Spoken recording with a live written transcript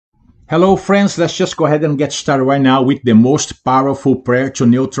Hello friends, let's just go ahead and get started right now with the most powerful prayer to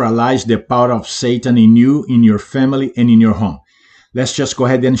neutralize the power of Satan in you, in your family, and in your home. Let's just go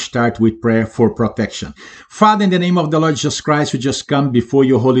ahead and start with prayer for protection. Father, in the name of the Lord Jesus Christ, we just come before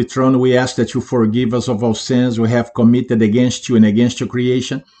your holy throne. We ask that you forgive us of all sins we have committed against you and against your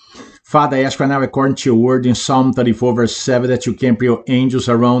creation. Father, I ask right now, according to your word in Psalm 34, verse 7, that you camp your angels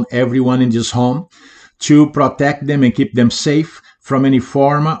around everyone in this home to protect them and keep them safe from any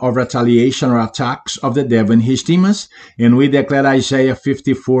form of retaliation or attacks of the devil and his demons. And we declare Isaiah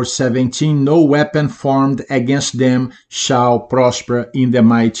 54:17, no weapon formed against them shall prosper in the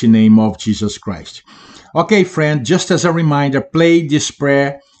mighty name of Jesus Christ. Okay, friend, just as a reminder, play this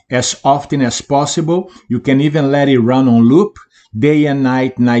prayer as often as possible. You can even let it run on loop, day and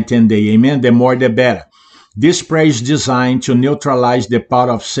night, night and day. Amen. The more, the better. This prayer is designed to neutralize the power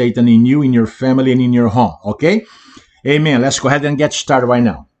of Satan in you, in your family, and in your home. Okay? Amen. Let's go ahead and get started right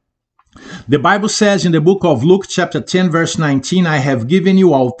now. The Bible says in the book of Luke chapter 10 verse 19, I have given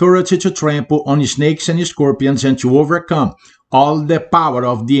you authority to trample on snakes and scorpions and to overcome all the power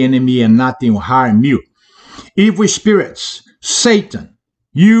of the enemy, and nothing will harm you. Evil spirits, Satan,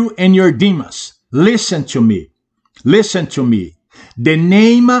 you and your demons, listen to me. Listen to me. The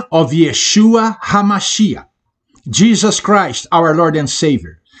name of Yeshua HaMashiach, Jesus Christ, our Lord and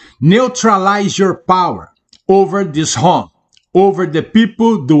Savior, neutralize your power over this home, over the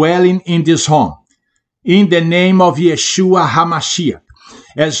people dwelling in this home. In the name of Yeshua HaMashiach.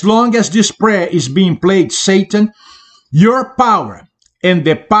 As long as this prayer is being played, Satan, your power and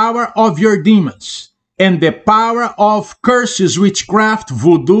the power of your demons and the power of curses, witchcraft,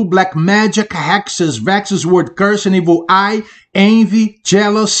 voodoo, black magic, hexes, vexes, word curse, and evil eye, envy,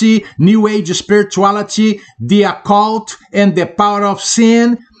 jealousy, new age spirituality, the occult, and the power of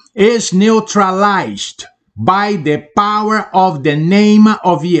sin is neutralized by the power of the name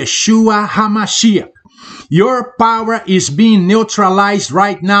of Yeshua HaMashiach. Your power is being neutralized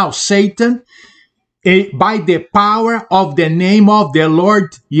right now, Satan, by the power of the name of the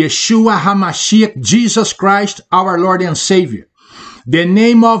Lord Yeshua HaMashiach, Jesus Christ, our Lord and Savior. The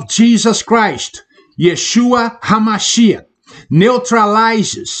name of Jesus Christ, Yeshua HaMashiach,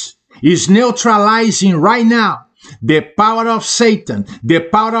 is neutralizing right now the power of Satan, the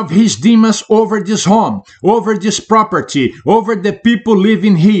power of his demons over this home, over this property, over the people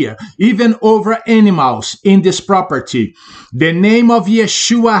living here, even over animals in this property. The name of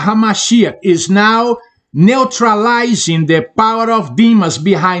Yeshua HaMashiach is now neutralizing the power of demons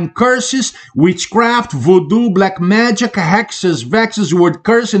behind curses, witchcraft, voodoo, black magic, hexes, vexes, word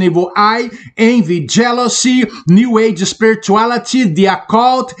curse, and evil eye, envy, jealousy, new age spirituality, the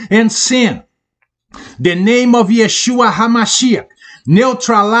occult, and sin. The name of Yeshua HaMashiach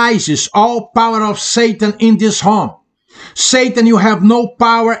neutralizes all power of Satan in this home. Satan, you have no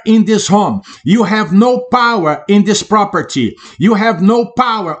power in this home. You have no power in this property. You have no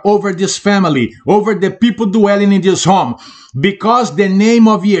power over this family, over the people dwelling in this home, because the name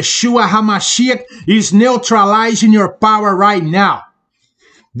of Yeshua HaMashiach is neutralizing your power right now.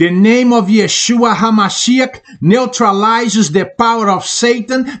 The name of Yeshua HaMashiach neutralizes the power of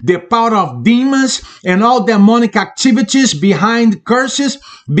Satan, the power of demons, and all demonic activities behind curses,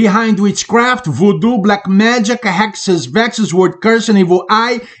 behind witchcraft, voodoo, black magic, hexes, vexes, word curse, and evil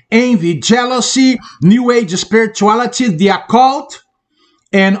eye, envy, jealousy, new age spirituality, the occult,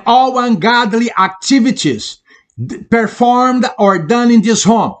 and all ungodly activities performed or done in this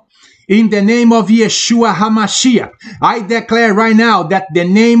home. In the name of Yeshua HaMashiach, I declare right now that the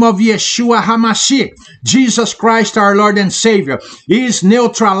name of Yeshua HaMashiach, Jesus Christ our Lord and Savior, is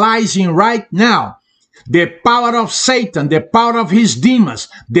neutralizing right now the power of Satan, the power of his demons,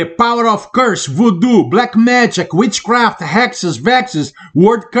 the power of curse, voodoo, black magic, witchcraft, hexes, vexes,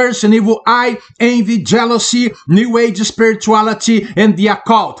 word curse, and evil eye, envy, jealousy, new age spirituality, and the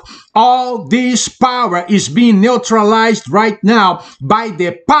occult. All this power is being neutralized right now by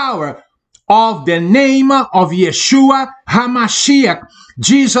the power of the name of Yeshua HaMashiach,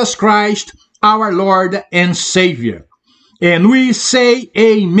 Jesus Christ, our Lord and Savior. And we say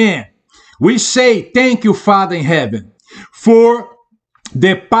amen. We say thank you, Father in heaven, for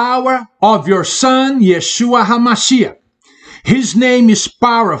the power of your Son, Yeshua HaMashiach. His name is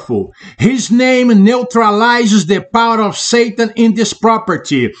powerful. His name neutralizes the power of Satan in this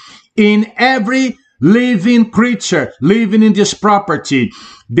property, in every living creature living in this property.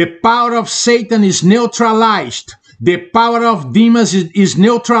 The power of Satan is neutralized. The power of demons is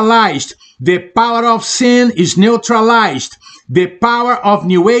neutralized. The power of sin is neutralized. The power of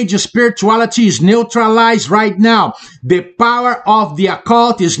New Age spirituality is neutralized right now. The power of the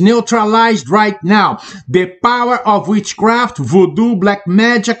occult is neutralized right now. The power of witchcraft, voodoo, black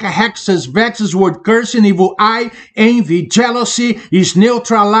magic, hexes, vexes, word cursing, evil eye, envy, jealousy is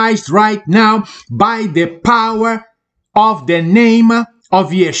neutralized right now by the power of the name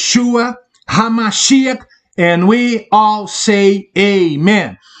of Yeshua HaMashiach. And we all say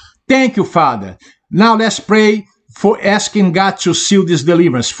amen. Thank you, Father. Now let's pray for asking God to seal this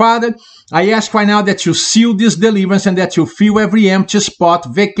deliverance. Father, I ask right now that you seal this deliverance and that you fill every empty spot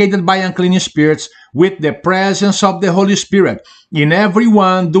vacated by unclean spirits with the presence of the Holy Spirit in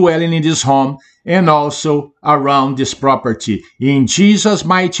everyone dwelling in this home and also around this property. In Jesus'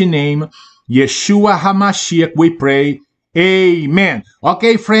 mighty name, Yeshua HaMashiach, we pray. Amen.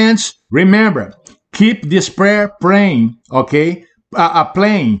 Okay, friends, remember, keep this prayer praying, okay?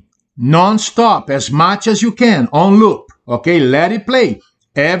 Playing non-stop as much as you can on loop, okay? Let it play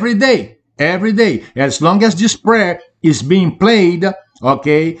every day, as long as this prayer is being played,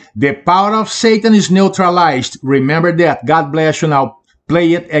 okay? The power of Satan is neutralized. Remember that. God bless you. Now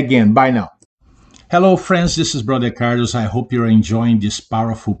play it again. Bye now. Hello friends, this is Brother Carlos. I hope you're enjoying this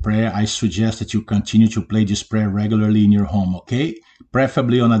powerful prayer. I suggest that you continue to play this prayer regularly in your home, okay?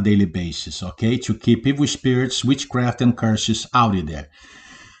 Preferably on a daily basis, okay? To keep evil spirits, witchcraft, and curses out of there.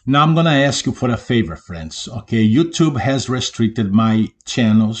 Now I'm going to ask you for a favor, friends, okay? YouTube has restricted my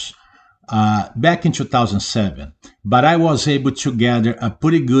channels back in 2007, but I was able to gather a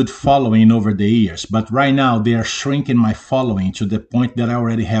pretty good following over the years. But right now they are shrinking my following to the point that I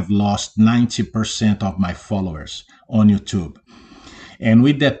already have lost 90% of my followers on YouTube. And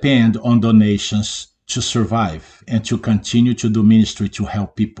we depend on donations to survive and to continue to do ministry to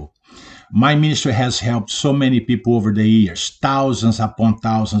help people. My ministry has helped so many people over the years, thousands upon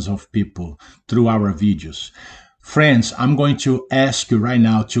thousands of people through our videos. Friends, I'm going to ask you right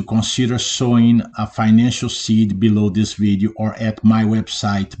now to consider sowing a financial seed below this video or at my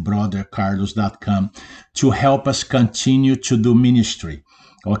website, brothercarlos.com, to help us continue to do ministry,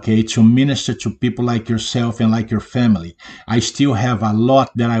 okay, to minister to people like yourself and like your family. I still have a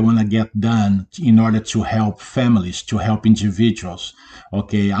lot that I want to get done in order to help families, to help individuals,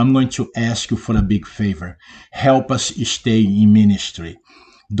 okay. I'm going to ask you for a big favor. Help us stay in ministry.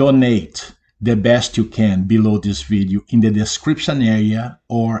 Donate the best you can below this video in the description area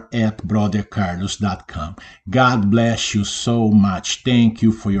or at brothercarlos.com. God bless you so much. Thank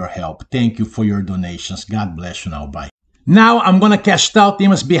you for your help. Thank you for your donations. God bless you now. Bye. Now I'm going to cast out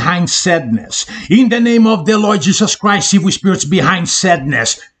demons behind sadness. In the name of the Lord Jesus Christ, evil spirits behind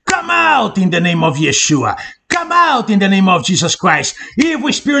sadness, come out in the name of Yeshua. Come out in the name of Jesus Christ.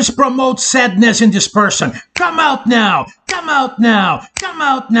 Evil spirits promote sadness in this person. Come out now. Come out now. Come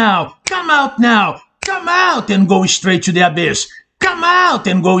out now. Come out now. Come out and go straight to the abyss. Come out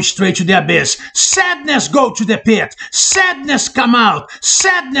and go straight to the abyss. Sadness, go to the pit. Sadness, come out.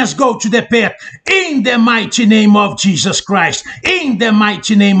 Sadness, go to the pit. In the mighty name of Jesus Christ. In the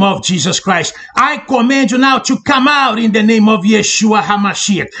mighty name of Jesus Christ. I command you now to come out in the name of Yeshua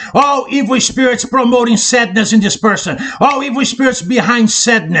HaMashiach. All evil spirits promoting sadness in this person. All evil spirits behind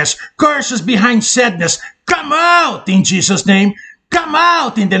sadness. Curses behind sadness. Come out in Jesus' name. Come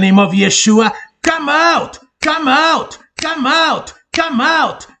out in the name of Yeshua. Come out. Come out. Come out, come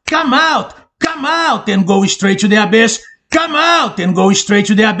out, come out, come out and go straight to the abyss. Come out and go straight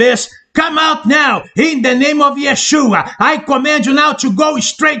to the abyss. Come out now. In the name of Yeshua, I command you now to go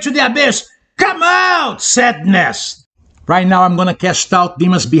straight to the abyss. Come out, sadness. Right now, I'm going to cast out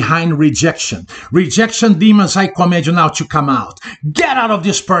demons behind rejection. Rejection demons, I command you now to come out. Get out of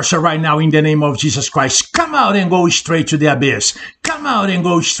this person right now in the name of Jesus Christ. Come out and go straight to the abyss. Come out and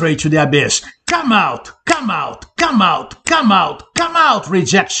go straight to the abyss. Come out, come out, come out, come out, come out,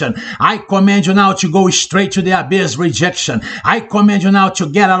 rejection. I command you now to go straight to the abyss, rejection. I command you now to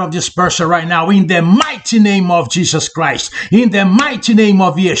get out of this person right now in the mighty name of Jesus Christ. In the mighty name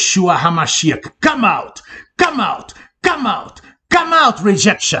of Yeshua HaMashiach. Come out, come out. Come out. Come out,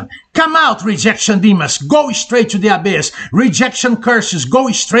 rejection. Come out, rejection demons. Go straight to the abyss. Rejection curses. Go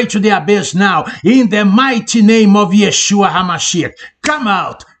straight to the abyss now. In the mighty name of Yeshua HaMashiach. Come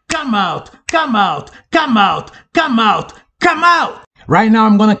out. Come out. Come out. Come out. Come out. Come out. Right now,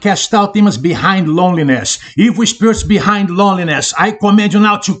 I'm going to cast out demons behind loneliness. Evil spirits behind loneliness. I command you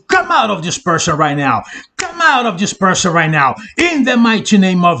now to come out of this person right now. Come out of this person right now. In the mighty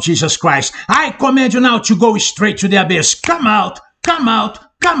name of Jesus Christ. I command you now to go straight to the abyss. Come out. Come out.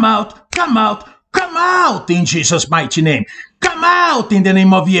 Come out. Come out. Come out in Jesus' mighty name. Come out in the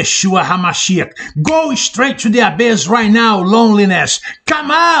name of Yeshua HaMashiach. Go straight to the abyss right now, loneliness.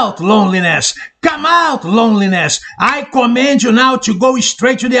 Come out, loneliness. Come out, loneliness. I command you now to go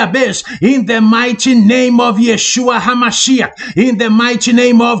straight to the abyss in the mighty name of Yeshua HaMashiach. In the mighty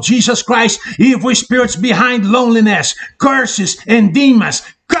name of Jesus Christ, evil spirits behind loneliness, curses, and demons,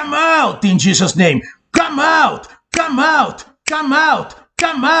 come out in Jesus' name. Come out, come out, come out,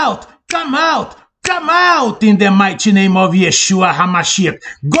 come out, come out. Come out in the mighty name of Yeshua HaMashiach.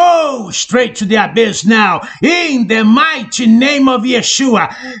 Go straight to the abyss now in the mighty name of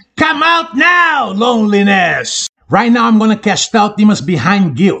Yeshua. Come out now, loneliness. Right now, I'm going to cast out demons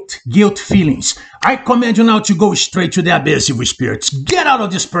behind guilt feelings. I command you now to go straight to the abyss, evil spirits. Get out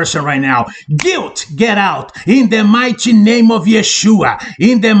of this person right now. Guilt, get out. In the mighty name of Yeshua.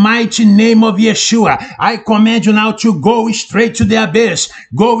 In the mighty name of Yeshua. I command you now to go straight to the abyss.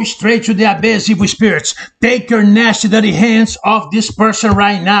 Go straight to the abyss, evil spirits. Take your nasty, dirty hands off this person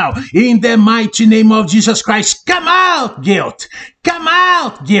right now. In the mighty name of Jesus Christ. Come out, guilt. Come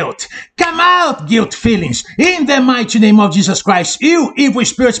out, guilt. Come out, guilt feelings. In the mighty name of Jesus Christ. You evil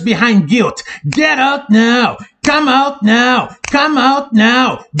spirits behind guilt. Get out now. Come out now. Come out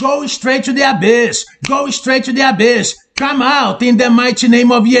now. Go straight to the abyss. Go straight to the abyss. Come out in the mighty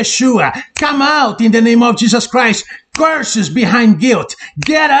name of Yeshua. Come out in the name of Jesus Christ. Curses behind guilt.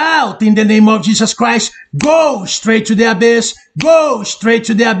 Get out in the name of Jesus Christ. Go straight to the abyss. Go straight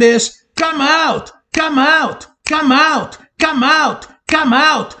to the abyss. Come out. Come out. Come out. Come out. Come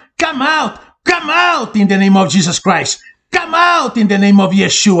out. Come out. Come out in the name of Jesus Christ. Come out in the name of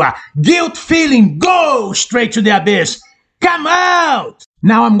Yeshua. Guilt feeling, go straight to the abyss. Come out.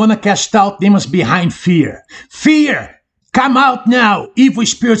 Now I'm going to cast out demons behind fear. Fear, come out now. Evil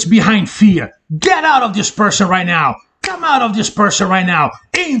spirits behind fear. Get out of this person right now. Come out of this person right now.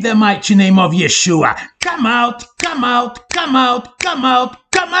 In the mighty name of Yeshua. Come out, come out, come out, come out,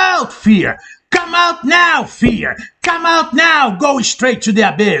 come out, fear. Come out now, fear. Come out now. Go straight to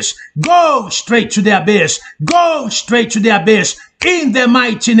the abyss. Go straight to the abyss. Go straight to the abyss. In the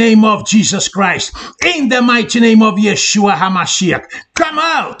mighty name of Jesus Christ. In the mighty name of Yeshua HaMashiach. Come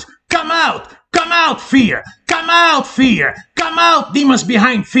out. Come out. Come out, fear. Come out, fear. Come out, demons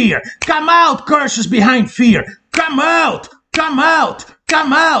behind fear. Come out, curses behind fear. Come out. Come out.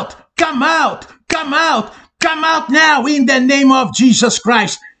 Come out. Come out. Come out. Come out now in the name of Jesus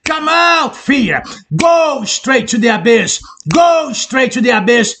Christ. Come out, fear. Go straight to the abyss. Go straight to the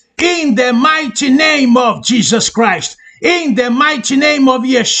abyss in the mighty name of Jesus Christ. In the mighty name of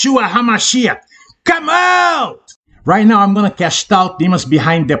Yeshua HaMashiach. Come out. Right now, I'm going to cast out demons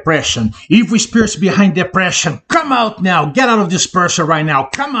behind depression. Evil spirits behind depression. Come out now. Get out of this person right now.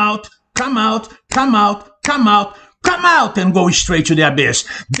 Come out. Come out. Come out. Come out. Come out and go straight to the abyss.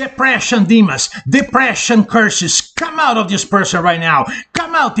 Depression demons, depression curses, come out of this person right now.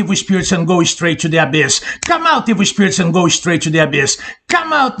 Come out, evil spirits, and go straight to the abyss. Come out, evil spirits, and go straight to the abyss.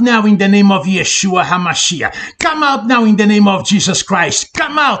 Come out now in the name of Yeshua HaMashiach. Come out now in the name of Jesus Christ.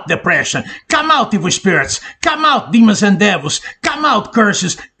 Come out, depression. Come out, evil spirits. Come out, demons and devils. Come out,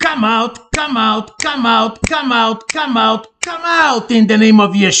 curses. Come out, come out, come out, come out, come out. Come out in the name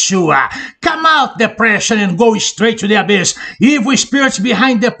of Yeshua. Come out, depression, and go straight to the abyss. Evil spirits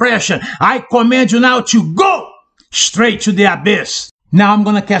behind depression, I command you now to go straight to the abyss. Now I'm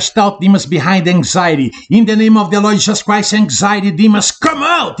going to cast out demons behind anxiety. In the name of the Lord Jesus Christ, anxiety demons, come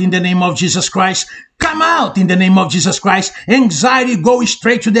out in the name of Jesus Christ. Come out in the name of Jesus Christ. Anxiety, go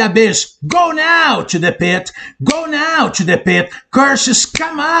straight to the abyss. Go now to the pit. Go now to the pit. Curses,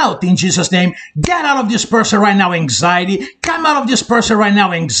 come out in Jesus' name. Get out of this person right now, anxiety. Come out of this person right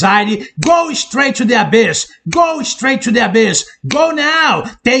now, anxiety. Go straight to the abyss. Go straight to the abyss. Go now.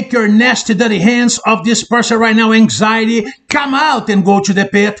 Take your nasty, dirty hands off this person right now, anxiety. Come out and go to the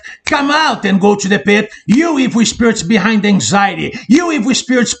pit. Come out and go to the pit. You evil spirits behind anxiety. You evil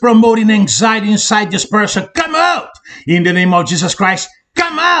spirits promoting anxiety inside this person, come out in the name of Jesus Christ.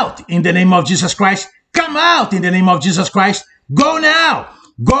 Come out in the name of Jesus Christ. Come out in the name of Jesus Christ. Go now.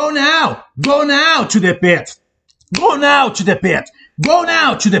 Go now. Go now to the pit. Go now to the pit. Go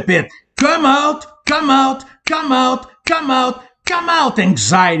now to the pit. Come out. Come out. Come out. Come out. Come out,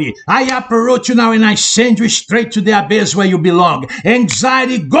 anxiety. I uproot you now and I send you straight to the abyss where you belong.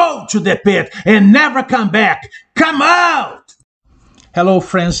 Anxiety, go to the pit and never come back. Come out. Hello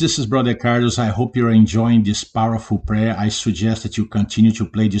friends, this is Brother Carlos. I hope you're enjoying this powerful prayer. I suggest that you continue to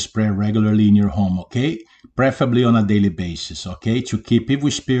play this prayer regularly in your home, okay? Preferably on a daily basis, okay? To keep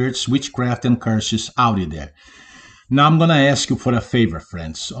evil spirits, witchcraft, and curses out of there. Now I'm going to ask you for a favor,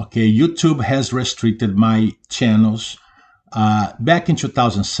 friends, okay? YouTube has restricted my channels back in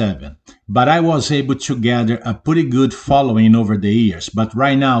 2007, but I was able to gather a pretty good following over the years. But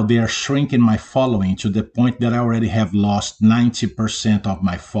right now they are shrinking my following to the point that I already have lost 90% of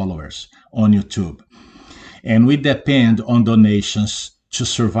my followers on YouTube. And we depend on donations to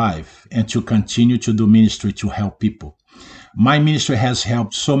survive and to continue to do ministry to help people. My ministry has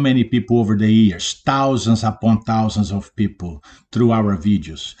helped so many people over the years, thousands upon thousands of people through our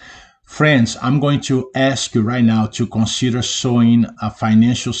videos. Friends, I'm going to ask you right now to consider sowing a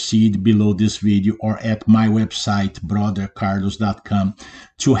financial seed below this video or at my website, brothercarlos.com,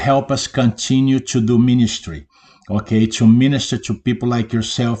 to help us continue to do ministry, okay, to minister to people like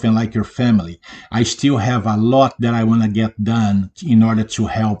yourself and like your family. I still have a lot that I want to get done in order to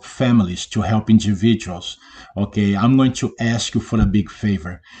help families, to help individuals, okay. I'm going to ask you for a big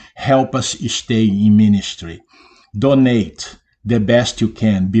favor. Help us stay in ministry. Donate the best you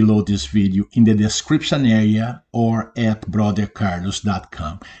can below this video in the description area or at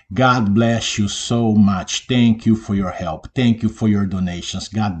brothercarlos.com. God bless you so much. Thank you for your help. Thank you for your donations.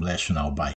 God bless you now. Bye.